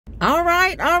All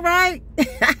right, all right.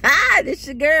 This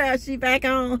your girl. She back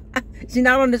on. She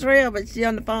not on the trail, but she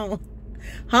on the phone.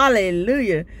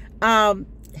 Hallelujah.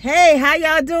 Hey, how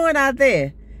y'all doing out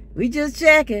there? We just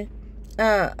checking.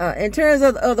 In terms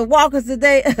of the walkers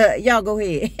today, y'all go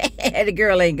ahead. The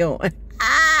girl ain't going.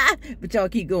 But y'all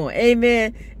keep going.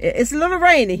 Amen. It's a little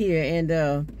rainy here,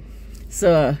 and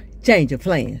so change your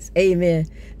plans. Amen.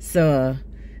 So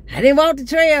I didn't walk the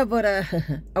trail, but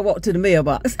I walked to the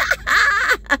mailbox.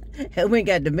 And we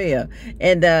got the mail,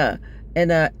 and in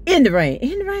the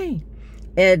rain,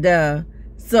 and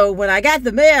so when I got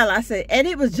the mail, I said, and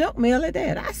it was junk mail at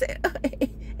that. I said,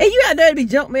 hey, you out there to be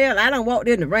junk mail? I done walked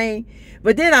in the rain.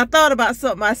 But then I thought about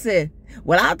something. I said,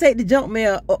 well, I'll take the junk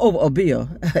mail over a bill.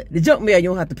 The junk mail you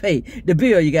don't have to pay. The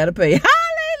bill you got to pay.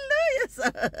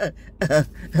 Hallelujah.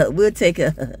 So, we'll take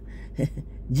a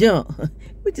junk.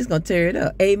 We're just going to tear it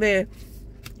up. Amen.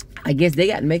 I guess they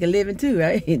got to make a living too,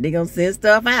 right? They're going to send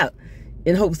stuff out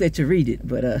in hopes that you read it.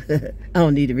 But I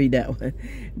don't need to read that one.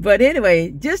 But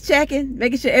anyway, just checking,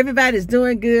 making sure everybody's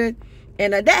doing good.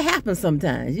 And that happens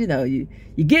sometimes. You know, you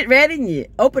get ready and you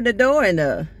open the door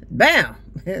and bam.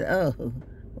 Oh,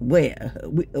 well,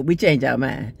 we change our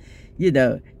mind. You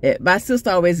know, my sister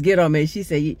always get on me. She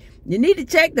said, you need to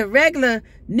check the regular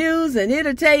news and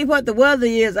it'll tell you what the weather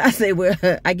is. I say, well,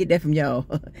 I get that from y'all.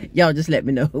 Y'all just let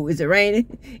me know. Is it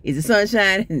raining? Is it sun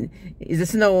shining? Is it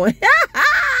snowing?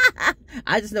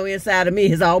 I just know inside of me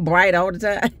it's all bright all the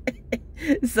time.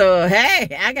 So,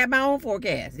 hey, I got my own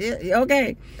forecast. Yeah,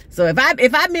 okay. So if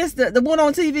I miss the one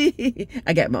on TV,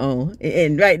 I got my own.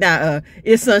 And right now,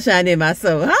 it's sunshine in my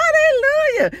soul.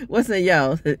 Hallelujah. What's in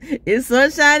y'all? It's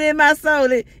sunshine in my soul.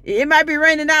 It might be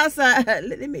raining outside.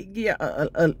 Let me give you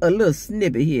a little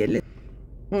snippet here.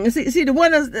 See the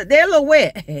one, they're a little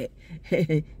wet.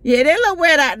 Yeah, they're a little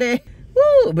wet out there.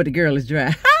 Woo, but the girl is dry.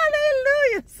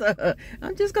 Hallelujah. So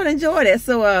I'm just going to enjoy that.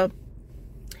 So,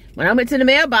 when I went to the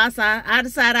mailbox, I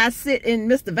decided I'd sit in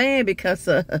Mr. Van because,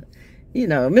 you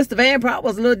know, Mr. Van probably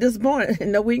was a little disappointed.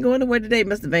 No, we ain't going nowhere today,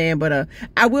 Mr. Van, but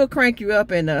I will crank you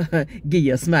up and give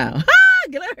you a smile.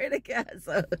 Glory to God.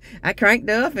 So I cranked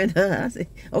up and I said,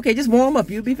 okay, just warm up.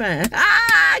 You'll be fine.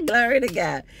 Glory to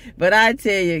God. But I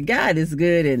tell you, God is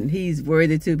good and he's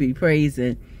worthy to be praised.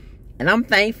 And I'm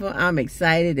thankful. I'm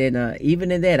excited. And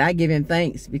even in that, I give him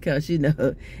thanks because, you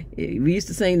know, we used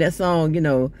to sing that song, you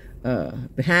know,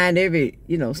 behind every,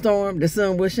 you know, storm, the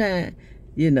sun will shine,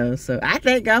 you know. So I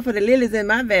thank God for the lilies in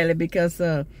my valley because,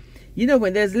 you know,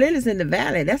 when there's lilies in the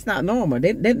valley, that's not normal.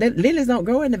 Lilies don't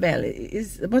grow in the valley.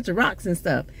 It's a bunch of rocks and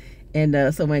stuff.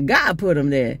 And so when God put them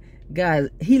there,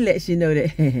 God, he lets you know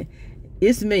that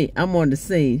it's me. I'm on the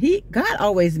scene. God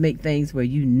always make things where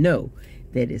you know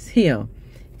that it's him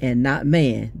and not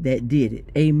man that did it.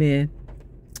 Amen.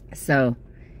 So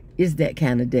it's that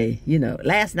kind of day. You know,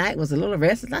 last night was a little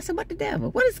restless. I said, what the devil?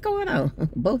 What is going on?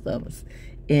 Both of us.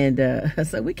 And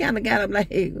so we kind of got up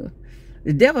like, hey,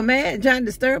 the devil mad trying to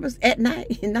disturb us at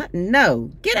night?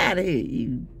 No. Get out of here,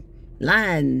 you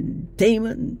lying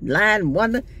demon, lying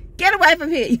wonder. Get away from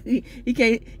here. You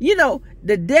can't, you know,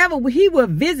 the devil, he will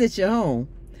visit your home.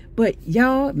 But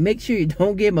y'all, make sure you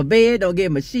don't give him a bed, don't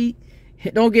give him a sheet,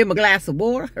 don't give him a glass of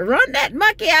water. Run that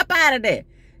monkey up out of there.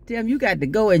 Tell him you got to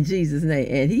go in Jesus' name.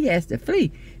 And he has to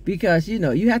flee because, you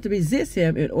know, you have to resist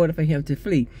him in order for him to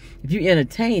flee. If you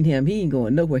entertain him, he ain't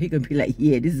going nowhere. He going to be like,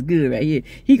 yeah, this is good right here.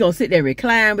 He going to sit there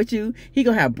recline with you. He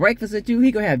going to have breakfast with you.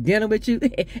 He going to have dinner with you.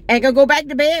 And going to go back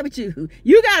to bed with you.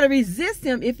 You got to resist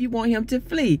him if you want him to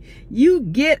flee. You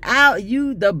get out,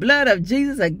 the blood of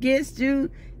Jesus against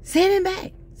you. Send him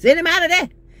back. Send him out of there.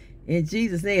 In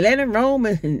Jesus' name. Let him roam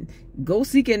and go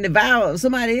seek and devour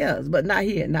somebody else. But not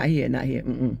here, not here, not here.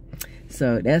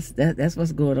 So that's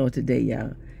what's going on today,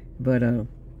 y'all. But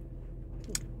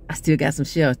I still got some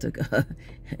shelter.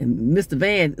 And Mr.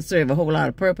 Van serve a whole lot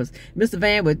of purpose. Mr.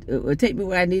 Van would take me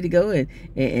where I need to go, and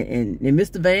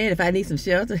Mr. Van, if I need some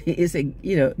shelter, he said,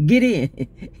 you know, get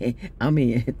in. I'm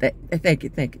in. Thank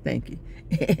you.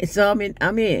 So I'm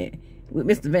in with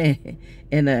Mr. Van,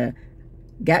 and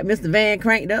got Mr. Van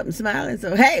cranked up and smiling.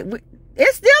 So hey,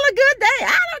 it's still a good day.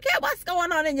 I don't care what's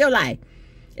going on in your life.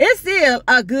 It's still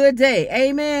a good day.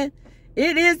 Amen.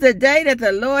 It is the day that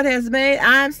the Lord has made.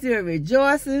 I'm still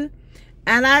rejoicing.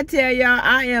 And I tell y'all,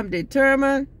 I am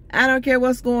determined. I don't care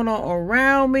what's going on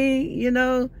around me. You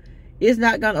know, it's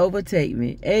not going to overtake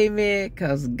me. Amen.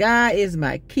 Because God is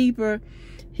my keeper.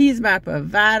 He's my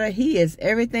provider. He is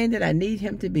everything that I need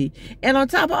him to be. And on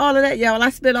top of all of that, y'all, I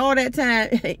spent all that time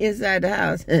inside the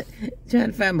house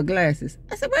trying to find my glasses.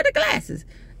 I said, where are the glasses?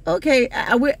 Okay,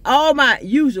 I went all my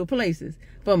usual places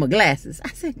for my glasses. I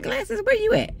said, glasses, where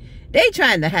you at? They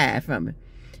trying to hide from me.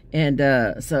 And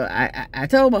so I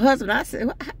told my husband, I said,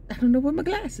 well, I don't know where my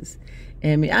glasses.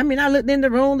 And I looked in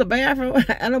the room, the bathroom.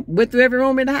 I went through every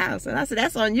room in the house. And I said,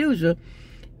 that's unusual.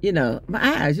 You know, my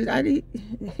eyes, I need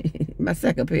my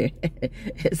second pair.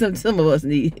 Some of us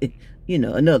need, you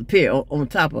know, another pair on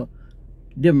top of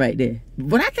them right there.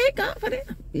 But I thank God for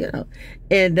that, you know.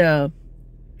 And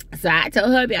so I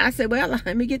told hubby, I said, well,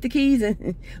 let me get the keys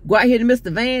and go out here to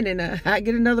Mr. Van and I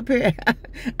get another pair.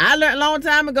 I learned a long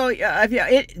time ago,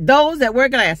 those that wear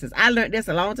glasses, I learned this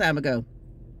a long time ago.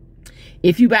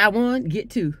 If you buy one,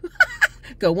 get two.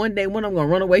 Because one day one of them going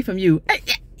to run away from you.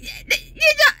 Wait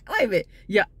a minute.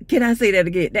 Yeah, can I say that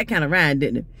again? That kind of rhymed,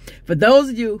 didn't it? For those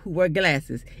of you who wear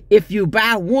glasses, if you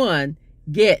buy one,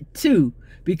 get two.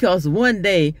 Because one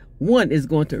day, one is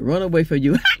going to run away from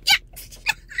you.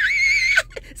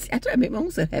 See, I try to make my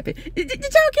own self happy. Did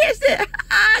y'all catch that?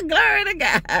 Glory to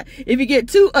God. If you get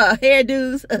two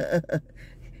hairdos,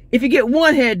 if you get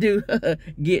one hairdo,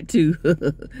 get two.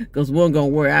 Because one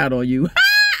going to wear out on you.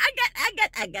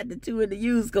 I got the two in the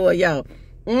use going, y'all.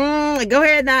 Go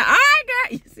ahead now. All right,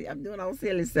 girl. You see, I'm doing all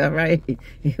silly stuff, right?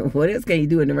 What else can you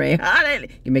do in the rain?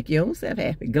 You make your own self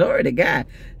happy. Glory to God.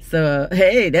 So,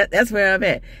 hey, that's where I'm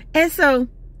at. And so,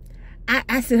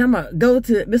 I said, I'm going to go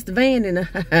to Mr. Van,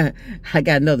 and I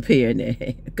got another pair in there.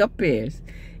 A couple pairs.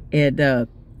 And as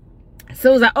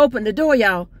soon as I opened the door,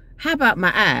 y'all, how about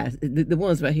my eyes? The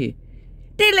ones right here.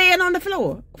 They laying on the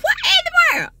floor. What in the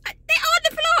world? They on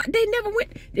the floor.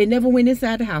 They never went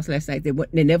inside the house last night.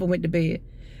 They never went to bed.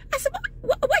 I said,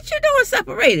 what you doing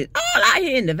separated? All out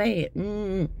here in the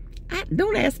van.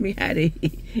 Don't ask me how they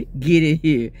get in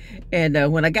here.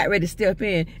 And when I got ready to step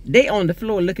in, they on the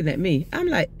floor looking at me. I'm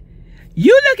like,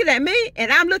 you looking at me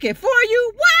and I'm looking for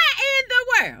you? Why in the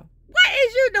world? What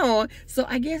is you doing? So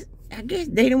I guess they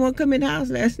didn't want to come in the house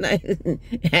last night.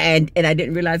 and I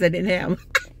didn't realize I didn't have them.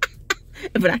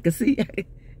 But I could see.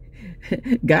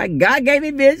 God gave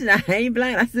me vision. I ain't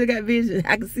blind. I still got vision.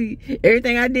 I could see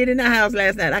everything I did in the house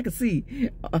last night. I could see.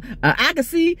 I could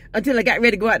see until I got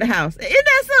ready to go out the house. Isn't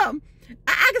that something?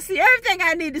 I could see everything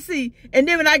I need to see. And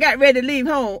then when I got ready to leave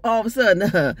home, all of a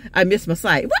sudden, I missed my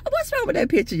sight. What's wrong with that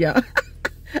picture, y'all?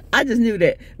 I just knew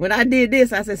that when I did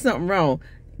this, I said something wrong.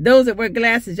 Those that wear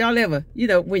glasses, y'all ever, you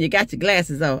know, when you got your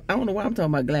glasses off. I don't know why I'm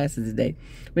talking about glasses today.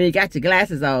 When you got your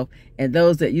glasses off, and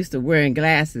those that used to wearing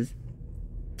glasses,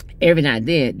 every now and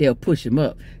then, they'll push them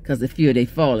up because they feel they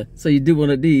falling. So you do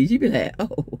one of these, you be like,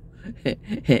 oh.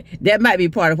 That might be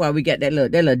part of why we got that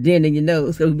little dent in your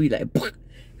nose. So we be like,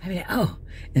 I be like, oh.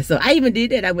 And so I even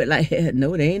did that. I went like,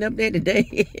 no, they ain't up there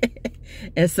today.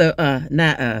 And so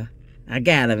now I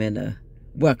got them and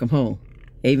welcome home.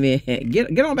 Amen.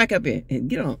 Get on back up here.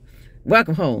 Get on.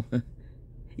 Welcome home.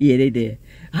 Yeah, they did.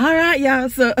 All right, y'all.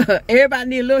 So everybody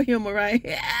need a little humor, right?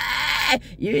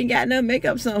 You ain't got no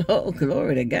makeup on. Oh,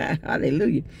 glory to God.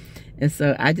 Hallelujah. And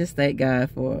so I just thank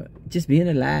God for just being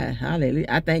alive. Hallelujah.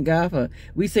 I thank God for,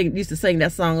 used to sing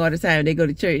that song all the time. They go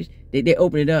to church. They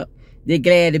open it up. They're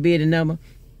glad to be in the number.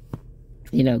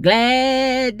 You know,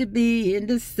 glad to be in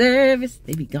the service.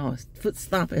 They be going foot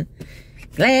stomping.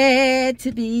 Glad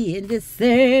to be in the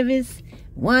service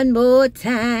one more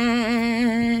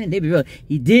time. They be real.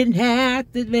 He didn't have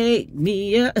to make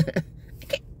me up.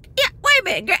 Yeah, wait a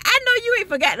minute, girl. I know you ain't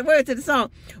forgot the words to the song.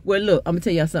 Well, look, I'm gonna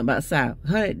tell y'all something about South.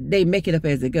 Honey, they make it up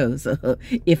as it goes. So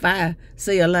if I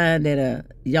say a line that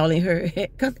y'all ain't heard,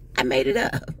 cause I made it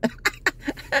up.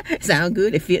 Sound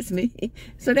good? It fits me.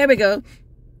 So there we go.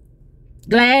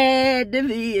 Glad to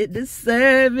be in the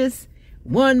service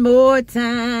one more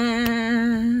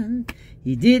time.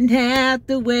 He didn't have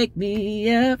to wake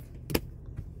me up.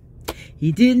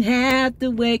 He didn't have to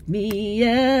wake me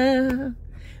up.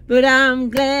 But I'm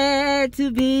glad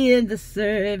to be in the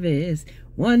service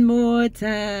one more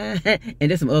time.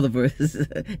 And there's some other verses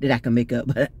that I can make up,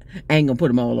 but I ain't gonna put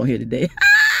them all on here today.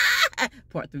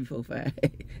 Part 3, 4, 5.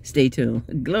 Stay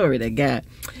tuned. Glory to God.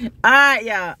 All right,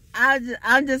 y'all.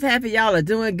 I'm just happy y'all are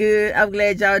doing good. I'm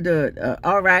glad y'all doing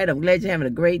all right. I'm glad you're having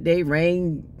a great day.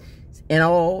 Rain and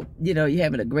all. You know, you're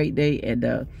having a great day.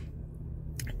 And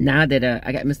now that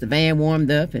I got Mr. Van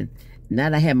warmed up, and now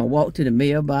that I have my walk to the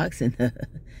mailbox, and I'm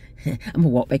going to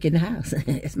walk back in the house.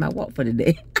 It's my walk for the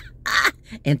day.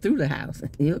 And through the house.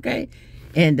 You okay?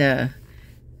 And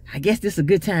I guess this is a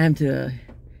good time to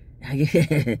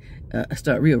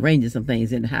start rearranging some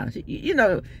things in the house. You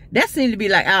know, that seems to be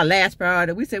like our last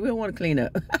priority. We say we don't want to clean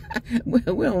up. We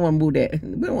don't want to move that.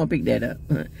 We don't want to pick that up.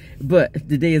 But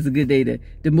today is a good day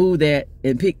to move that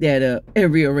and pick that up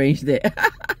and rearrange that.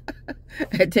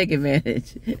 And take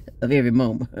advantage of every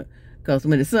moment. Because Because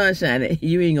when the sun's shining,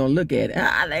 you ain't gonna look at it.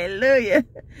 Hallelujah.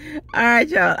 All right,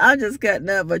 y'all. I'm just cutting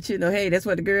up, but you know, hey, that's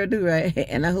what the girl do, right?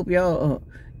 And I hope y'all,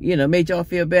 you know, made y'all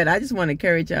feel better. I just want to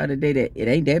encourage y'all today that it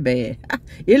ain't that bad.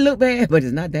 It look bad, but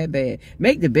it's not that bad.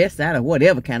 Make the best out of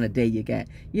whatever kind of day you got.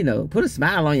 You know, put a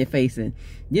smile on your face, and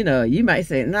you know, you might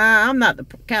say, nah, I'm not the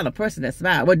kind of person that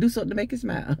smiles. Well, do something to make you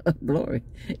smile. Glory.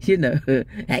 You know,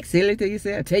 act silly to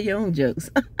yourself. Tell your own jokes.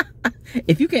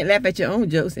 If you can't laugh at your own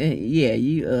jokes, yeah,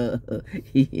 you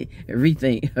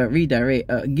rethink,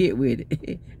 redirect, get with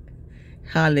it.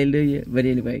 Hallelujah. But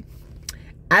anyway,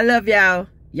 I love y'all.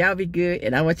 Y'all be good,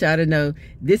 and I want y'all to know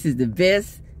this is the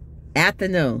best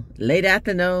afternoon, late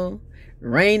afternoon,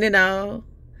 rain and all,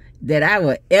 that I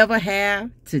will ever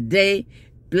have today.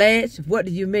 Blanche, what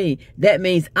do you mean? That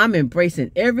means I'm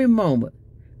embracing every moment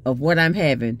of what I'm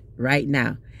having right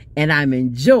now. And I'm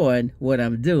enjoying what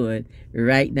I'm doing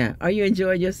right now. Are you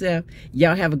enjoying yourself?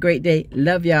 Y'all have a great day.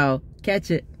 Love y'all. Catch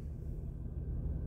it.